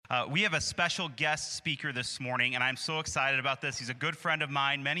We have a special guest speaker this morning, and I'm so excited about this. He's a good friend of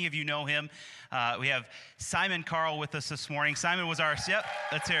mine. Many of you know him. We have Simon Carl with us this morning. Simon was our,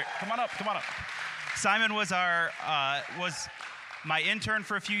 let's hear it. Come on up. Simon was was my intern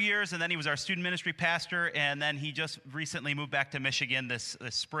for a few years, and then he was our student ministry pastor, and then he just recently moved back to Michigan this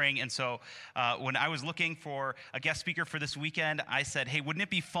spring. And so when I was looking for a guest speaker for this weekend, I said, hey, wouldn't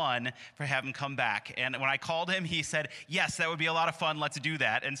it be fun for having him come back? And when I called him, he said, yes, that would be a lot of fun. Let's do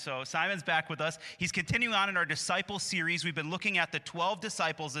that. And so Simon's back with us. He's continuing on in our disciple series. We've been looking at the 12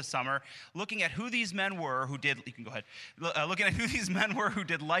 disciples this summer, looking at who these men were who did, you can go ahead, looking at who these men were who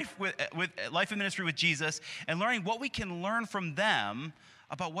did life and ministry with Jesus, and learning what we can learn from them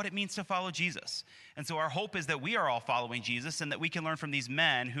about what it means to follow Jesus. And so our hope is that we are all following Jesus and that we can learn from these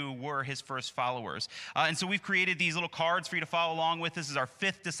men who were his first followers. And so we've created these little cards for you to follow along with. This is our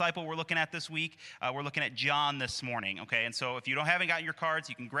fifth disciple we're looking at this week. We're looking at John this morning, okay? And so if you haven't gotten your cards,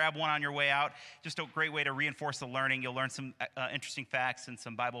 you can grab one on your way out. Just a great way to reinforce the learning. You'll learn some interesting facts and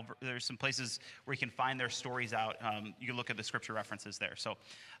some Bible. There's some places where you can find their stories out. You can look at the scripture references there. So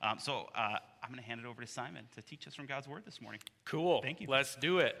I'm going to hand it over to Simon to teach us from God's word this morning. Cool. Thank you. Let's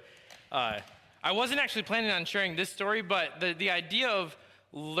do it. I wasn't actually planning on sharing this story, but the idea of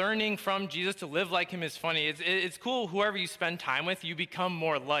learning from Jesus to live like him is funny. It's cool. Whoever you spend time with, you become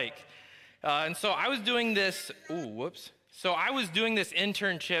more like. And so I was doing this. So I was doing this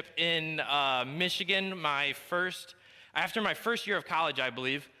internship in Michigan after my first year of college, I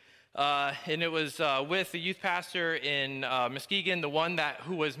believe. And it was with the youth pastor in Muskegon, the one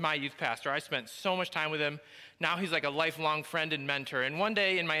who was my youth pastor. I spent so much time with him. Now he's like a lifelong friend and mentor. And one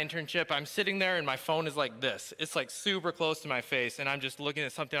day in my internship, I'm sitting there and my phone is like this. It's like super close to my face, and I'm just looking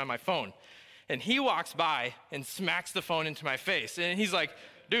at something on my phone. And he walks by and smacks the phone into my face. And he's like,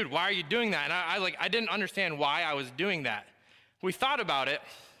 dude, why are you doing that? And I didn't understand why I was doing that. We thought about it.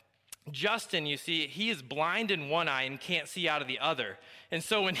 Justin, you see, he is blind in one eye and can't see out of the other. And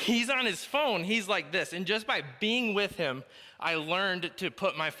so when he's on his phone, he's like this. And just by being with him, I learned to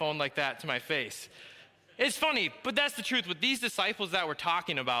put my phone like that to my face. It's funny, but that's the truth. With these disciples that we're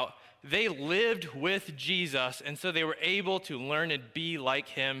talking about, they lived with Jesus, and so they were able to learn and be like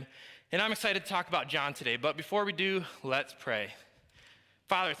him. And I'm excited to talk about John today. But before we do, let's pray.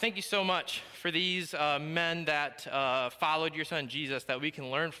 Father, thank you so much for these men that followed your son Jesus, that we can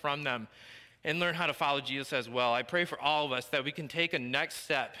learn from them and learn how to follow Jesus as well. I pray for all of us that we can take a next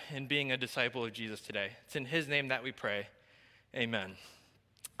step in being a disciple of Jesus today. It's in his name that we pray. Amen.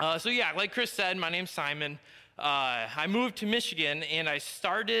 Like Chris said, my name's Simon. I moved to Michigan and I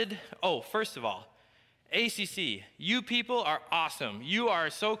started, first of all, ACC. You people are awesome. You are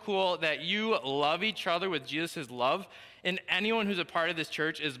so cool that you love each other with Jesus' love. And anyone who's a part of this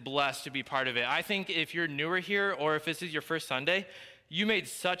church is blessed to be part of it. I think if you're newer here or if this is your first Sunday, you made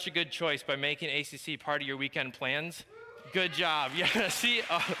such a good choice by making ACC part of your weekend plans. Good job. Yeah, see,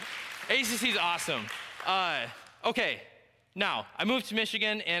 ACC is awesome. Okay, now I moved to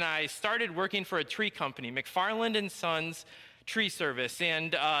Michigan and I started working for a tree company, McFarland & Sons Tree Service.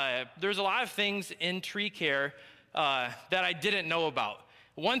 And there's a lot of things in tree care that I didn't know about.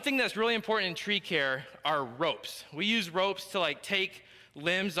 One thing that's really important in tree care are ropes. We use ropes to take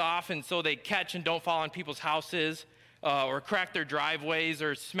limbs off and so they catch and don't fall on people's houses or crack their driveways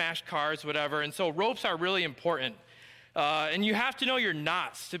or smash cars, whatever. And so ropes are really important. And you have to know your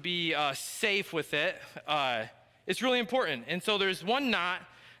knots to be safe with it. It's really important. And so there's one knot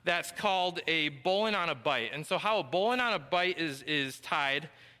that's called a bowline on a bight. And so how a bowline on a bight is tied,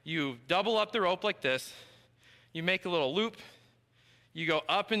 you double up the rope like this, you make a little loop, you go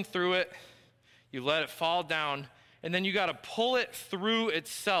up and through it, you let it fall down, and then you got to pull it through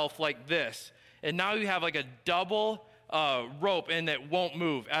itself like this. And now you have like a double rope and it won't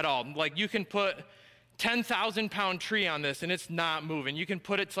move at all. Like you can put 10,000-pound tree on this and it's not moving. You can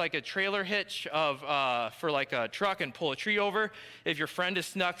put it to like a trailer hitch for like a truck and pull a tree over. If your friend is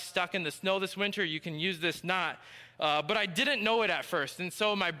stuck in the snow this winter, you can use this knot. But I didn't know it at first. And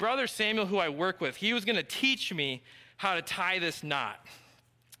so my brother Samuel, who I work with, he was going to teach me how to tie this knot.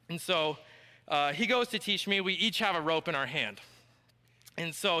 And so he goes to teach me. We each have a rope in our hand.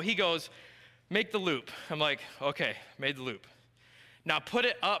 And so he goes, make the loop. I'm like, okay, made the loop. Now put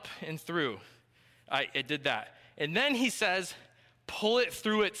it up and through. I did that. And then he says, pull it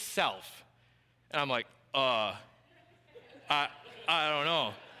through itself. And I'm like, I don't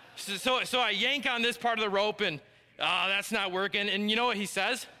know. So I yank on this part of the rope and that's not working. And you know what he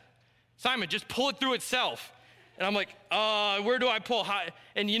says? Simon, just pull it through itself. And I'm like, where do I pull?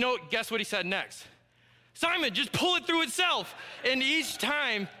 And guess what he said next? Simon, just pull it through itself. And each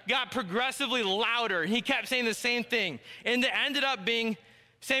time got progressively louder. He kept saying the same thing. And it ended up being,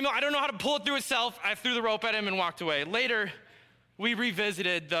 Samuel, I don't know how to pull it through itself. I threw the rope at him and walked away. Later, we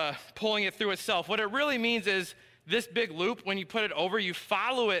revisited the pulling it through itself. What it really means is this big loop, when you put it over, you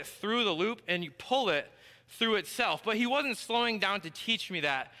follow it through the loop and you pull it through itself. But he wasn't slowing down to teach me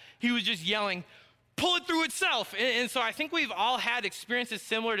that. He was just yelling, pull it through itself. And so I think we've all had experiences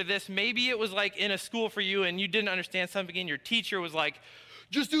similar to this. Maybe it was like in a school for you and you didn't understand something and your teacher was like,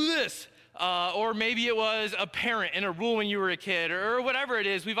 just do this. Or maybe it was a parent in a rule when you were a kid, or whatever it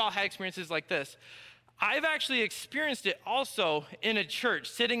is. We've all had experiences like this. I've actually experienced it also in a church,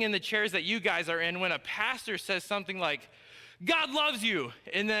 sitting in the chairs that you guys are in, when a pastor says something like, God loves you,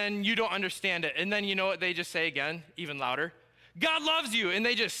 and then you don't understand it. And then you know what they just say again, even louder? God loves you, and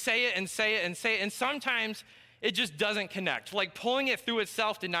they just say it and say it and say it, and sometimes it just doesn't connect. Like pulling it through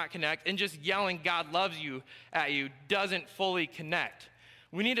itself did not connect, and just yelling God loves you at you doesn't fully connect.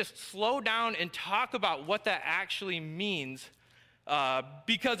 We need to slow down and talk about what that actually means,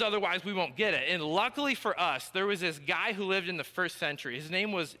 because otherwise we won't get it. And luckily for us, there was this guy who lived in the first century. His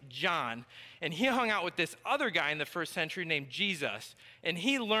name was John, and he hung out with this other guy in the first century named Jesus, and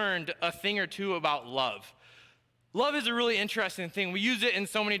he learned a thing or two about love. Love is a really interesting thing. We use it in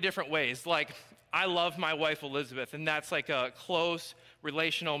so many different ways. Like, I love my wife Elizabeth, and that's like a close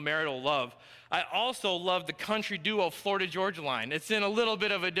relational marital love. I also love the country duo Florida Georgia Line. It's in a little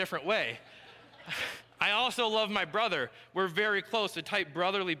bit of a different way. I also love my brother. We're very close, a tight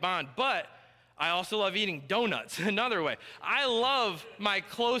brotherly bond, but I also love eating donuts, another way. I love my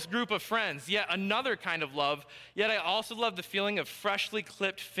close group of friends, yet another kind of love, yet I also love the feeling of freshly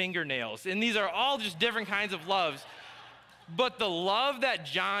clipped fingernails. And these are all just different kinds of loves. But the love that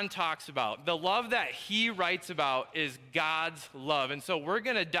John talks about, the love that he writes about, is God's love. And so we're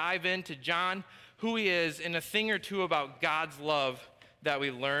going to dive into John, who he is, and a thing or two about God's love that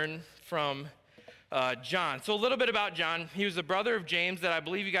we learn from John. So a little bit about John. He was the brother of James that I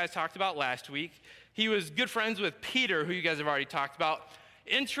believe you guys talked about last week. He was good friends with Peter, who you guys have already talked about.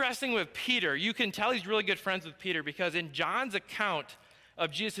 Interesting with Peter, you can tell he's really good friends with Peter because in John's account of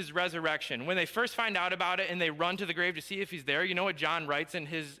Jesus' resurrection, when they first find out about it and they run to the grave to see if he's there, you know what John writes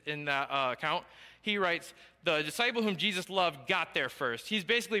in that account? He writes, the disciple whom Jesus loved got there first. He's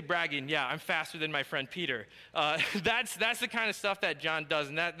basically bragging, yeah, I'm faster than my friend Peter. That's the kind of stuff that John does,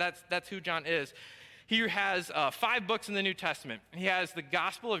 and that's who John is. He has 5 books in the New Testament. He has the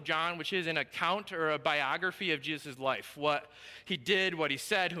Gospel of John, which is an account or a biography of Jesus' life, what he did, what he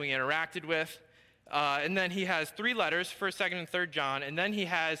said, who he interacted with. And then he has 3 letters, 1st, 2nd, and 3rd John. And then he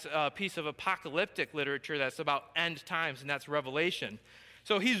has a piece of apocalyptic literature that's about end times, and that's Revelation.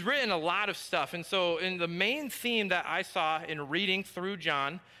 So he's written a lot of stuff. And so in the main theme that I saw in reading through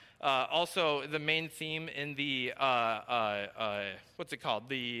John, also the main theme in the,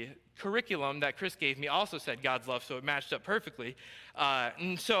 the curriculum that Chris gave me also said God's love, so it matched up perfectly.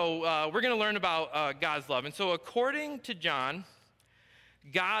 And so we're going to learn about God's love. And so according to John,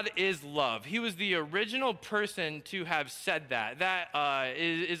 God is love. He was the original person to have said that. That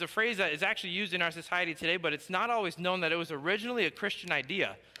is a phrase that is actually used in our society today, but it's not always known that it was originally a Christian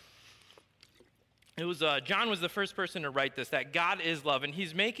idea. It was John was the first person to write this, that God is love, and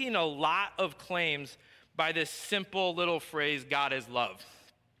he's making a lot of claims by this simple little phrase, God is love.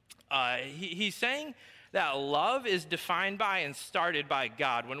 He's saying that love is defined by and started by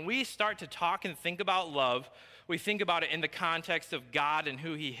God. When we start to talk and think about love, we think about it in the context of God and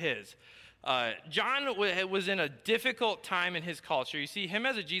who he is. John was in a difficult time in his culture. You see, him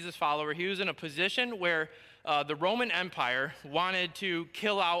as a Jesus follower, he was in a position where the Roman Empire wanted to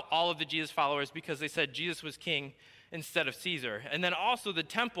kill out all of the Jesus followers because they said Jesus was king instead of Caesar. And then also the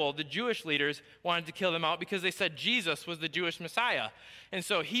temple, the Jewish leaders wanted to kill them out because they said Jesus was the Jewish Messiah. And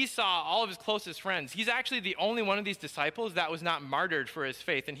so he saw all of his closest friends. He's actually the only one of these disciples that was not martyred for his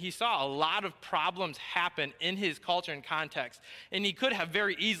faith. And he saw a lot of problems happen in his culture and context. And he could have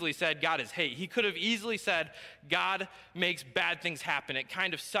very easily said God is hate. He could have easily said God makes bad things happen. It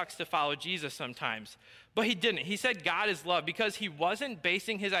kind of sucks to follow Jesus sometimes. But he didn't. He said God is love because he wasn't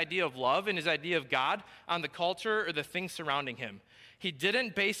basing his idea of love and his idea of God on the culture or the things surrounding him. He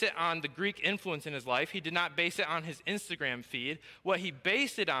didn't base it on the Greek influence in his life. He did not base it on his Instagram feed. What he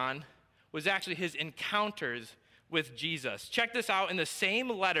based it on was actually his encounters with Jesus. Check this out. In the same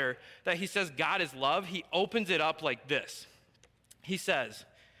letter that he says God is love, he opens it up like this. He says,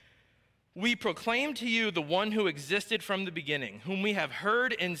 "We proclaim to you the one who existed from the beginning, whom we have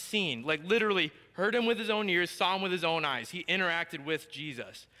heard and seen," like literally heard him with his own ears, saw him with his own eyes. He interacted with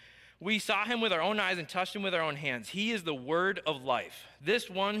Jesus. "We saw him with our own eyes and touched him with our own hands. He is the word of life. This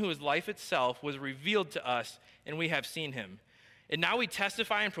one who is life itself was revealed to us, and we have seen him. And now we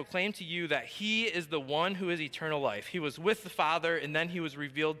testify and proclaim to you that he is the one who is eternal life. He was with the Father, and then he was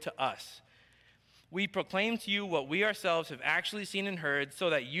revealed to us. We proclaim to you what we ourselves have actually seen and heard, so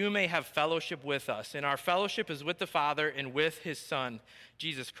that you may have fellowship with us. And our fellowship is with the Father and with his Son,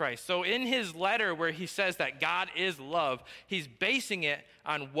 Jesus Christ. So in his letter where he says that God is love, he's basing it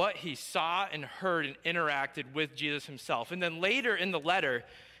on what he saw and heard and interacted with Jesus himself. And then later in the letter,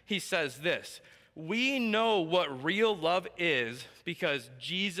 he says this: we know what real love is because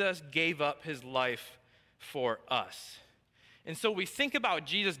Jesus gave up his life for us. And so we think about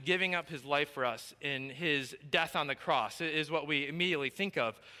Jesus giving up his life for us in his death on the cross is what we immediately think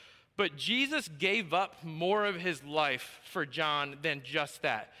of. But Jesus gave up more of his life for John than just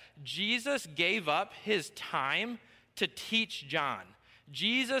that. Jesus gave up his time to teach John.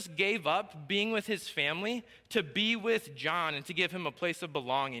 Jesus gave up being with his family to be with John and to give him a place of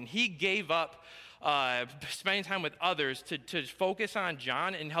belonging. He gave up spending time with others to focus on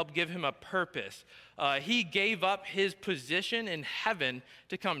John and help give him a purpose. He gave up his position in heaven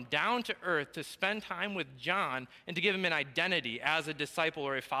to come down to earth to spend time with John and to give him an identity as a disciple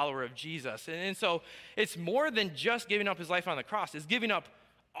or a follower of Jesus. And so it's more than just giving up his life on the cross. It's giving up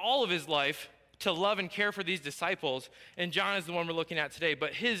all of his life to love and care for these disciples, and John is the one we're looking at today.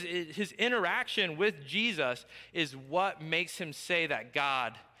 But his interaction with Jesus is what makes him say that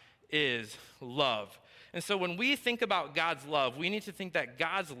God is love. And so when we think about God's love, we need to think that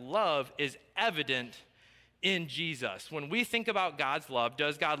God's love is evident in Jesus. When we think about God's love,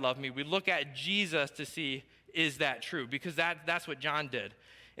 does God love me? We look at Jesus to see, is that true? Because that's what John did.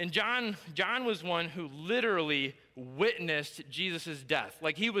 And John was one who literally witnessed Jesus' death.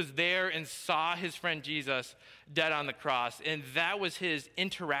 Like, he was there and saw his friend Jesus dead on the cross. And that was his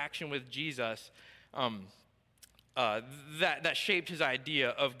interaction with Jesus that shaped his idea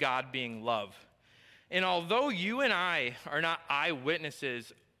of God being love. And although you and I are not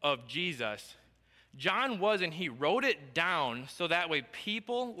eyewitnesses of Jesus, John was, and he wrote it down so that way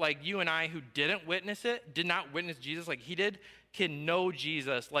people like you and I who did not witness Jesus like he did, can know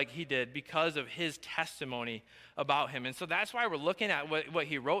Jesus like he did because of his testimony about him. And so that's why we're looking at what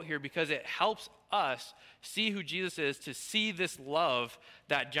he wrote here, because it helps us see who Jesus is, to see this love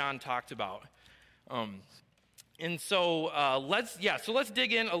that John talked about. So let's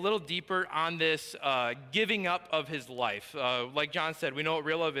dig in a little deeper on this giving up of his life. Like John said, we know what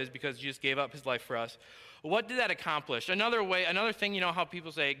real love is because Jesus gave up his life for us. What did that accomplish? Another thing, you know how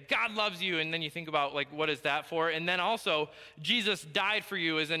people say, God loves you, and then you think about, like, what is that for? And then also, Jesus died for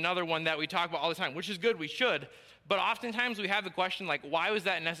you is another one that we talk about all the time, which is good, we should. But oftentimes we have the question, like, why was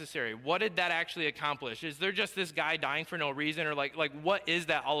that necessary? What did that actually accomplish? Is there just this guy dying for no reason? Or like what is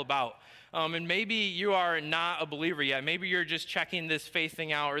that all about? And maybe you are not a believer yet. Maybe you're just checking this faith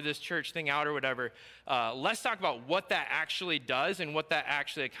thing out or this church thing out or whatever. Let's talk about what that actually does and what that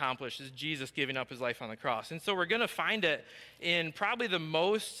actually accomplishes, Jesus giving up his life on the cross. And so we're going to find it in probably the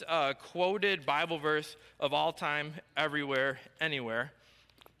most quoted Bible verse of all time, everywhere, anywhere.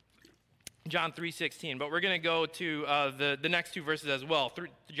 John 3:16, but we're going to go to the next two verses as well, through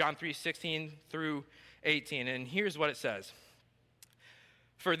John 3:16 through 18, and here's what it says.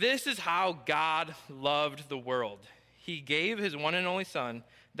 For this is how God loved the world. He gave his one and only Son,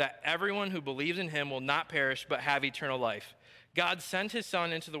 that everyone who believes in him will not perish but have eternal life. God sent his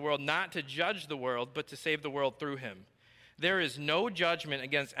Son into the world not to judge the world, but to save the world through him. There is no judgment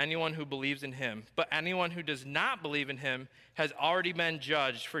against anyone who believes in him, but anyone who does not believe in him has already been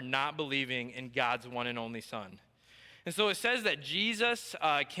judged for not believing in God's one and only Son. And so it says that Jesus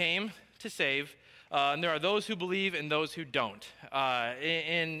came to save, and there are those who believe and those who don't.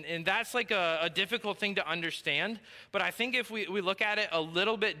 And that's like a difficult thing to understand, but I think if we look at it a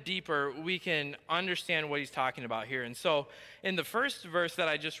little bit deeper, we can understand what he's talking about here. And so in the first verse that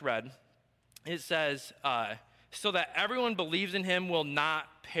I just read, it says, so that everyone believes in him will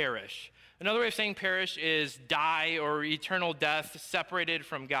not perish. Another way of saying perish is die or eternal death, separated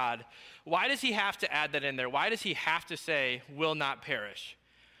from God. Why does he have to add that in there? Why does he have to say will not perish?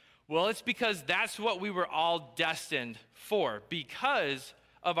 Well, it's because that's what we were all destined for, because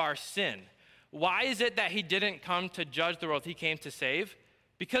of our sin. Why is it that he didn't come to judge the world? He came to save?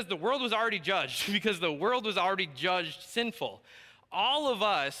 Because the world was already judged, because the world was already judged sinful. All of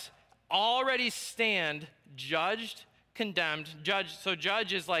us already stand judged, condemned. So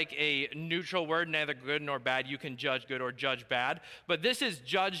judge is like a neutral word, neither good nor bad. You can judge good or judge bad. But this is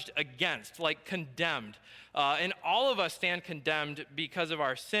judged against, like condemned. And all of us stand condemned because of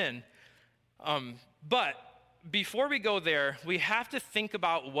our sin. But before we go there, we have to think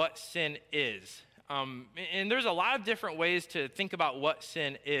about what sin is. And there's a lot of different ways to think about what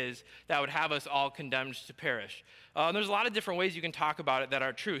sin is that would have us all condemned to perish. There's a lot of different ways you can talk about it that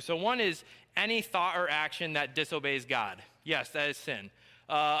are true. So one is any thought or action that disobeys God. Yes, that is sin.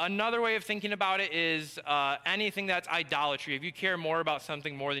 Another way of thinking about it is anything that's idolatry. If you care more about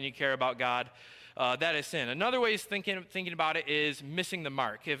something more than you care about God, that is sin. Another way of thinking about it is missing the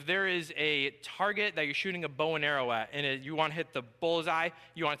mark. If there is a target that you're shooting a bow and arrow at, and you want to hit the bullseye,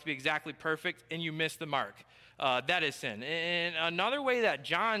 you want it to be exactly perfect, and you miss the mark, that is sin. And another way that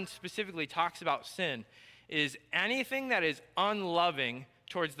John specifically talks about sin is anything that is unloving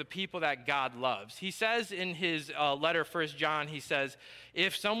towards the people that God loves. He says in his letter, 1 John, he says,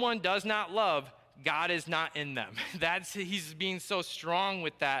 if someone does not love, God is not in them. He's being so strong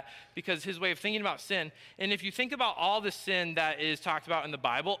with that because his way of thinking about sin. And if you think about all the sin that is talked about in the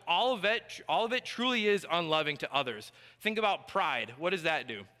Bible, all of it truly is unloving to others. Think about pride. What does that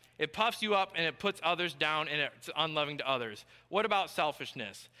do? It puffs you up and it puts others down and it's unloving to others. What about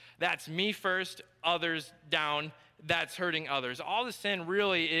selfishness? That's me first, others down. That's hurting others. All the sin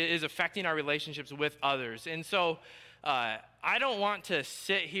really is affecting our relationships with others. And so I don't want to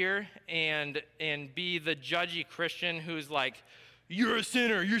sit here and be the judgy Christian who's like, you're a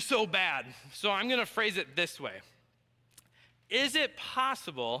sinner, you're so bad. So I'm going to phrase it this way. Is it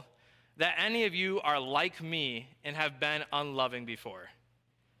possible that any of you are like me and have been unloving before?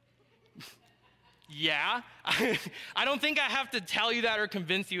 Yeah, I don't think I have to tell you that or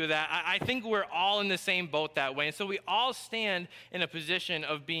convince you of that. I think we're all in the same boat that way. And so we all stand in a position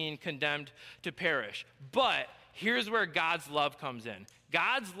of being condemned to perish. But here's where God's love comes in.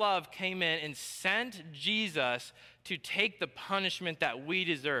 God's love came in and sent Jesus to take the punishment that we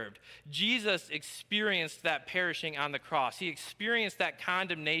deserved. Jesus experienced that perishing on the cross. He experienced that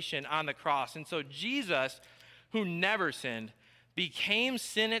condemnation on the cross. And so Jesus, who never sinned, became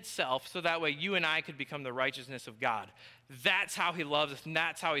sin itself so that way you and I could become the righteousness of God. That's how he loves us, and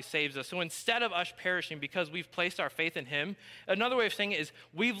that's how he saves us. So instead of us perishing because we've placed our faith in him, another way of saying it is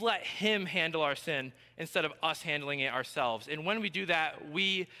we've let him handle our sin instead of us handling it ourselves. And when we do that,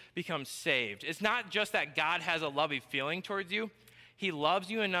 we become saved. It's not just that God has a loving feeling towards you. He loves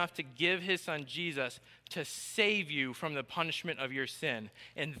you enough to give his son Jesus to save you from the punishment of your sin.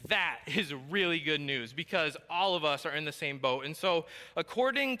 And that is really good news because all of us are in the same boat. And so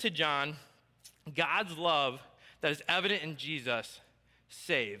according to John, God's love that is evident in Jesus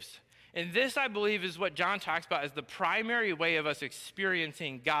saves. And this, I believe, is what John talks about as the primary way of us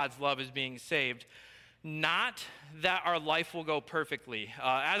experiencing God's love as being saved. Not that our life will go perfectly.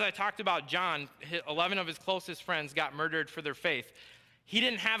 As I talked about John, 11 of his closest friends got murdered for their faith. He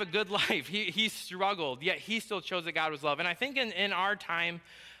didn't have a good life. He struggled, yet he still chose that God was love. And I think in our time,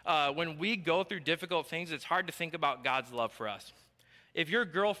 when we go through difficult things, it's hard to think about God's love for us. If your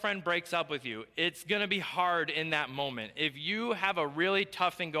girlfriend breaks up with you, it's going to be hard in that moment. If you have a really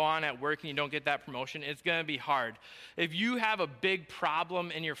tough thing go on at work and you don't get that promotion, it's going to be hard. If you have a big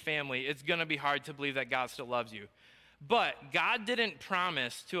problem in your family, it's going to be hard to believe that God still loves you. But God didn't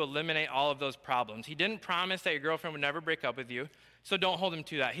promise to eliminate all of those problems. He didn't promise that your girlfriend would never break up with you, so don't hold him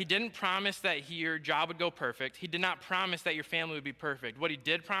to that. He didn't promise that your job would go perfect. He did not promise that your family would be perfect. What he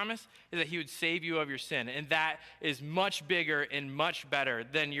did promise is that he would save you of your sin, and that is much bigger and much better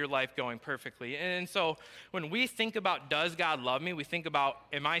than your life going perfectly. And so when we think about, does God love me, we think about,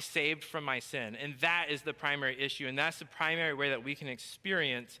 am I saved from my sin? And that is the primary issue, and that's the primary way that we can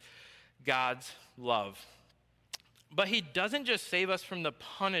experience God's love. But he doesn't just save us from the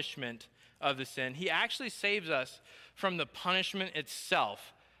punishment of the sin. He actually saves us from the punishment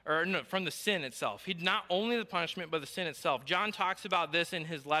itself, or no, from the sin itself. He not only the punishment, but the sin itself. John talks about this in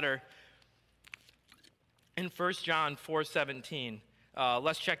his letter in 1 John 4:17.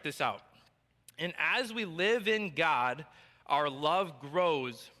 Let's check this out. And as we live in God, our love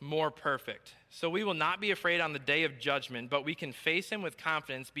grows more perfect. So we will not be afraid on the day of judgment, but we can face him with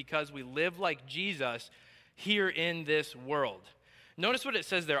confidence because we live like Jesus here in this world. Notice what it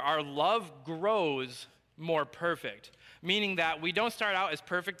says there. Our love grows more perfect, meaning that we don't start out as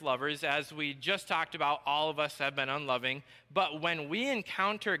perfect lovers. As we just talked about, all of us have been unloving. But when we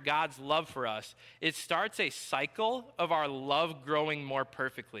encounter God's love for us, it starts a cycle of our love growing more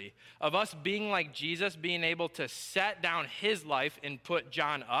perfectly, of us being like Jesus, being able to set down his life and put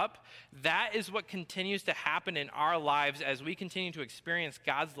John up. That is what continues to happen in our lives as we continue to experience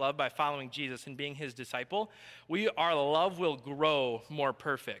God's love by following Jesus and being his disciple. Our love will grow more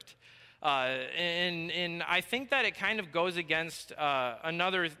perfect. And I think that it kind of goes against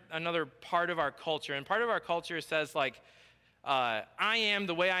another part of our culture. And part of our culture says, like, I am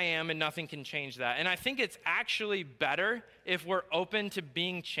the way I am and nothing can change that. And I think it's actually better if we're open to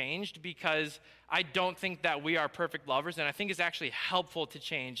being changed, because I don't think that we are perfect lovers, and I think it's actually helpful to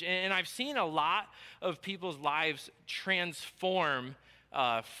change. And I've seen a lot of people's lives transform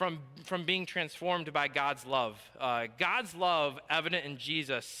from being transformed by God's love. God's love, evident in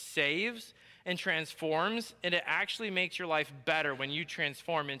Jesus, saves and transforms, and it actually makes your life better when you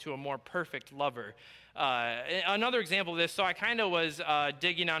transform into a more perfect lover. Another example of this, so I kind of was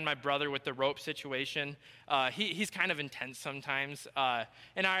digging on my brother with the rope situation. He's kind of intense sometimes,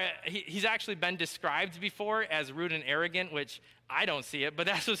 and he's actually been described before as rude and arrogant, which I don't see it, but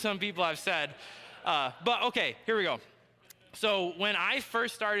that's what some people have said. But okay, here we go. So when I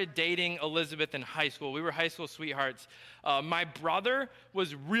first started dating Elizabeth in high school, we were high school sweethearts. My brother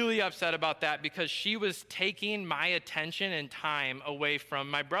was really upset about that because she was taking my attention and time away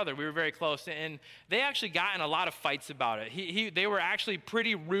from my brother. We were very close, and they actually got in a lot of fights about it. They were actually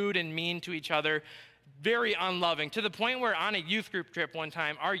pretty rude and mean to each other, very unloving, to the point where on a youth group trip one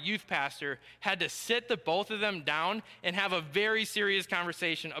time, our youth pastor had to sit the both of them down and have a very serious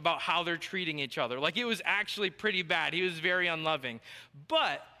conversation about how they're treating each other. Like, it was actually pretty bad. He was very unloving.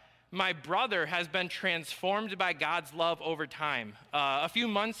 But my brother has been transformed by God's love over time. A few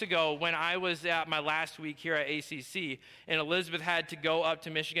months ago, when I was at my last week here at ACC, and Elizabeth had to go up to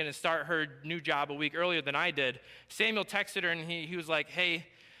Michigan and start her new job a week earlier than I did, Samuel texted her, and he was like, hey,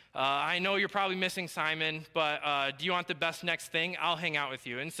 I know you're probably missing Simon, but do you want the best next thing? I'll hang out with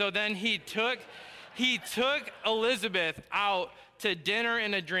you. And so then he took Elizabeth out to dinner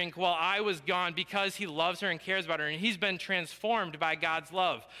and a drink while I was gone because he loves her and cares about her, and he's been transformed by God's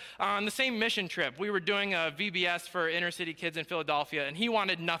love. On the same mission trip, we were doing a VBS for inner city kids in Philadelphia, and he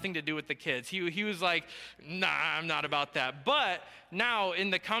wanted nothing to do with the kids. He was like, nah, I'm not about that. But now in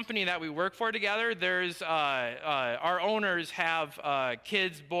the company that we work for together, there's our owners have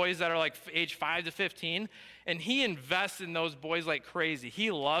kids, boys that are like age 5 to 15, and he invests in those boys like crazy. He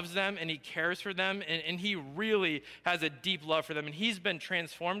loves them and he cares for them, and he really has a deep love for them. And he's been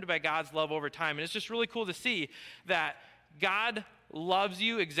transformed by God's love over time. And it's just really cool to see that God loves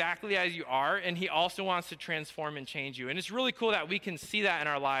you exactly as you are, and he also wants to transform and change you. And it's really cool that we can see that in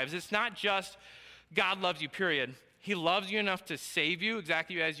our lives. It's not just God loves you, period. He loves you enough to save you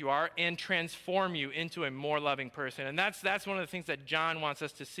exactly as you are and transform you into a more loving person. And that's one of the things that John wants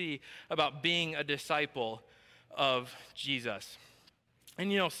us to see about being a disciple of Jesus.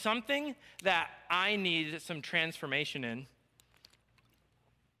 And something that I need some transformation in,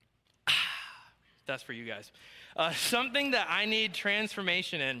 that's for you guys. Something that I need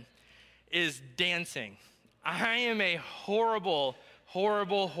transformation in is dancing. I am a horrible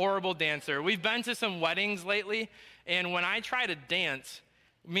dancer. We've been to some weddings lately, and when I try to dance,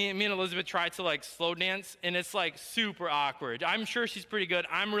 me and Elizabeth try to like slow dance, and it's like super awkward. I'm sure she's pretty good.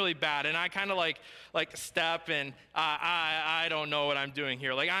 I'm really bad, and I kind of like step, and I don't know what I'm doing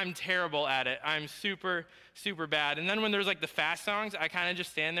here. Like, I'm terrible at it. I'm super bad. And then when there's like the fast songs, I kind of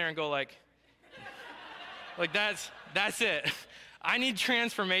just stand there and go like that's it. I need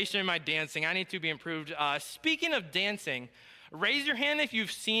transformation in my dancing. I need to be improved. Speaking of dancing, raise your hand if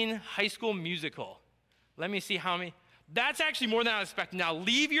you've seen High School Musical. Let me see how many. That's actually more than I was expecting. Now,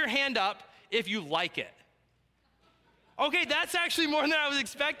 leave your hand up if you like it. Okay, that's actually more than I was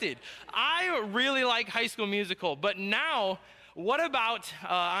expecting. I really like High School Musical, but now, what about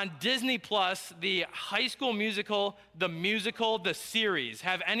on Disney Plus, the High School Musical, the series?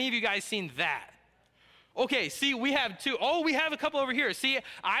 Have any of you guys seen that? Okay, see, we have two. Oh, we have a couple over here. See,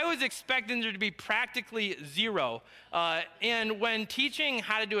 I was expecting there to be practically zero. And when teaching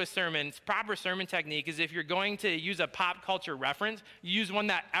how to do a sermon, proper sermon technique is if you're going to use a pop culture reference, you use one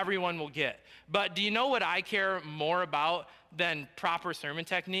that everyone will get. But do you know what I care more about than proper sermon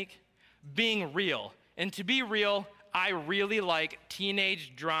technique? Being real. And to be real, I really like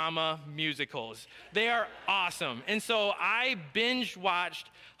teenage drama musicals. They are awesome. And so I binge watched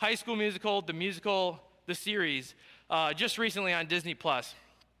High School Musical, the series, just recently on Disney Plus.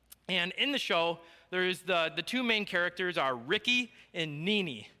 And in the show, there's the two main characters are Ricky and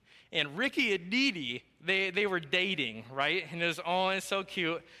Nene. And Ricky and Nene, they were dating, right? And it's so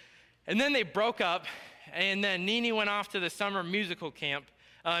cute. And then they broke up, and then Nene went off to the summer musical camp,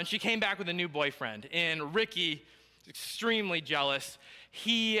 and she came back with a new boyfriend. And Ricky, extremely jealous,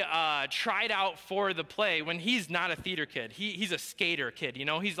 he tried out for the play when he's not a theater kid. He's a skater kid,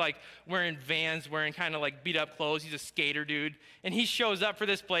 He's like wearing Vans, wearing kind of like beat up clothes. He's a skater dude. And he shows up for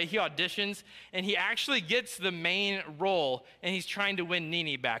this play. He auditions, and he actually gets the main role, and he's trying to win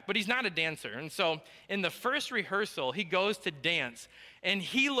Nene back. But he's not a dancer. And so in the first rehearsal, he goes to dance, And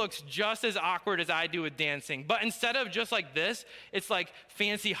he looks just as awkward as I do with dancing. But instead of just like this, it's like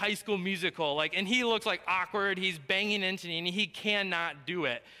fancy High School Musical. And he looks like awkward. He's banging into me, and he cannot do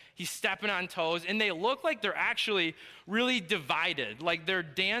it. He's stepping on toes, and they look like they're actually really divided. Like their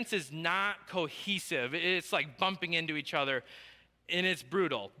dance is not cohesive. It's like bumping into each other, and it's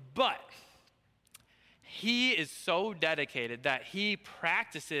brutal. But he is so dedicated that he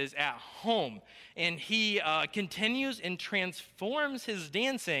practices at home, and he continues and transforms his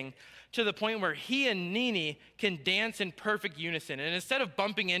dancing to the point where he and Nini can dance in perfect unison. And instead of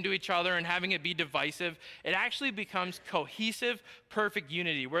bumping into each other and having it be divisive, it actually becomes cohesive, perfect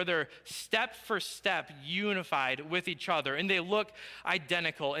unity, where they're step for step unified with each other, and they look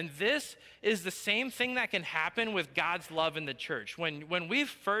identical. And this is the same thing that can happen with God's love in the church. When we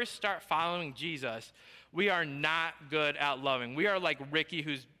first start following Jesus, we are not good at loving. We are like Ricky,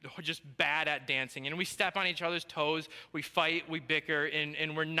 who's just bad at dancing. And we step on each other's toes, we fight, we bicker,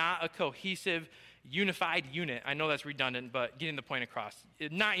 and we're not a cohesive, unified unit. I know that's redundant, but getting the point across.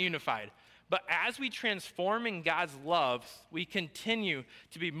 Not unified. But as we transform in God's love, we continue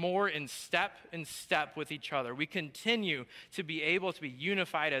to be more in step with each other. We continue to be able to be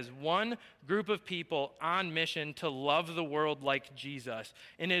unified as one group of people on mission to love the world like Jesus.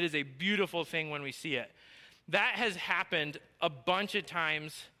 And it is a beautiful thing when we see it. That has happened a bunch of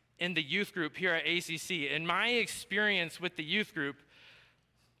times in the youth group here at ACC. In my experience with the youth group,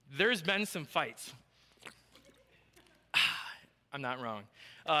 there's been some fights. I'm not wrong.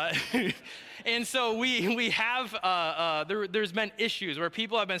 And so we have, there's been issues where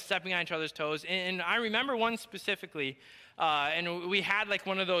people have been stepping on each other's toes. And I remember one specifically, and we had like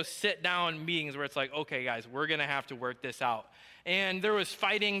one of those sit-down meetings where it's like, okay, guys, we're going to have to work this out. And there was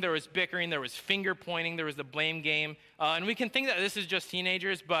fighting, there was bickering, there was finger pointing, there was the blame game. And we can think that this is just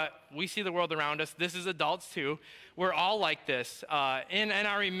teenagers, but we see the world around us. This is adults too. We're all like this. And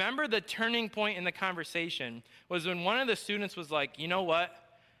I remember the turning point in the conversation was when one of the students was like, you know what?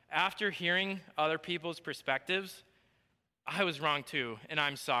 After hearing other people's perspectives, I was wrong too, and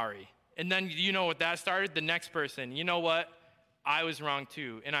I'm sorry. And then you know what that started? The next person, you know what? I was wrong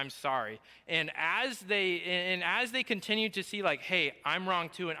too, and I'm sorry. And as they continued to see like, hey, I'm wrong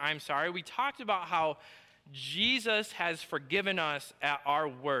too, and I'm sorry, we talked about how Jesus has forgiven us at our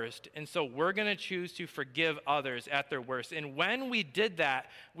worst, and so we're going to choose to forgive others at their worst. And when we did that,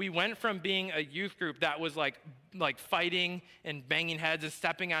 we went from being a youth group that was like fighting and banging heads and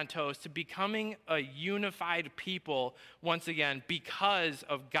stepping on toes to becoming a unified people once again because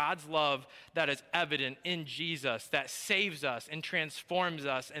of God's love that is evident in Jesus, that saves us and transforms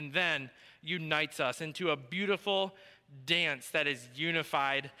us and then unites us into a beautiful dance that is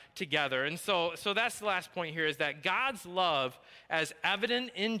unified together. And so that's the last point here, is that God's love, as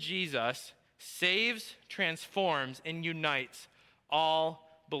evident in Jesus, saves, transforms, and unites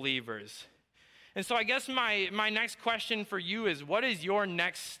all believers. And so I guess my next question for you is, what is your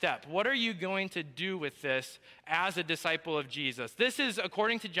next step? What are you going to do with this as a disciple of Jesus? This is,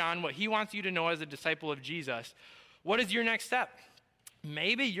 according to John, what he wants you to know as a disciple of Jesus. What is your next step?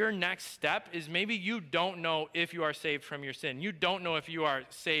 Maybe your next step is maybe you don't know if you are saved from your sin. You don't know if you are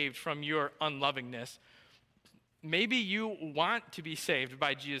saved from your unlovingness. Maybe you want to be saved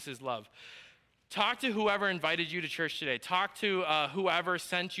by Jesus' love. Talk to whoever invited you to church today. Talk to whoever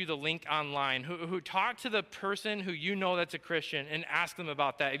sent you the link online. Who talk to the person who you know that's a Christian and ask them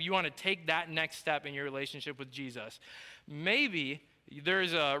about that if you want to take that next step in your relationship with Jesus. Maybe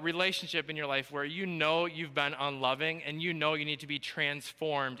there's a relationship in your life where you know you've been unloving and you know you need to be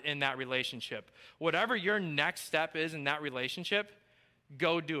transformed in that relationship. Whatever your next step is in that relationship,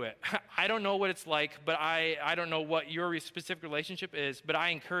 go do it. I don't know what it's like, but I don't know what your specific relationship is, but I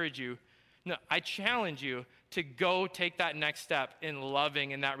encourage you, no, I challenge you to go take that next step in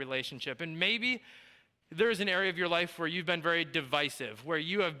loving in that relationship. And maybe there's an area of your life where you've been very divisive, where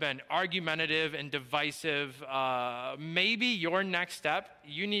you have been argumentative and divisive. Maybe your next step,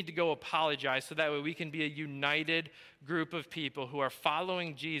 you need to go apologize so that way we can be a united group of people who are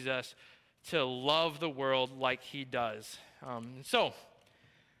following Jesus to love the world like he does. So,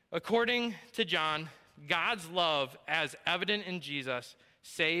 according to John, God's love, as evident in Jesus,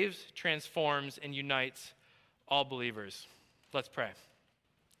 saves, transforms, and unites all believers. Let's pray.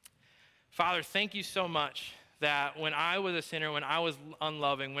 Father, thank you so much that when I was a sinner, when I was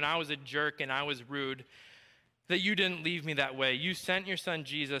unloving, when I was a jerk and I was rude, that you didn't leave me that way. You sent your son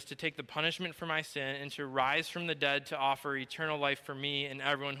Jesus to take the punishment for my sin and to rise from the dead to offer eternal life for me and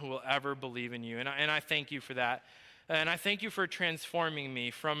everyone who will ever believe in you. And I thank you for that. And I thank you for transforming me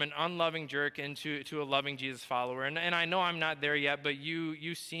from an unloving jerk into a loving Jesus follower. And I know I'm not there yet, but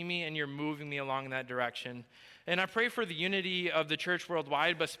you see me and you're moving me along that direction. And I pray for the unity of the church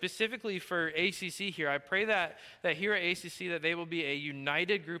worldwide, but specifically for ACC here. I pray that here at ACC that they will be a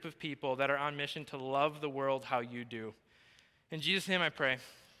united group of people that are on mission to love the world how you do. In Jesus' name I pray,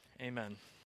 amen.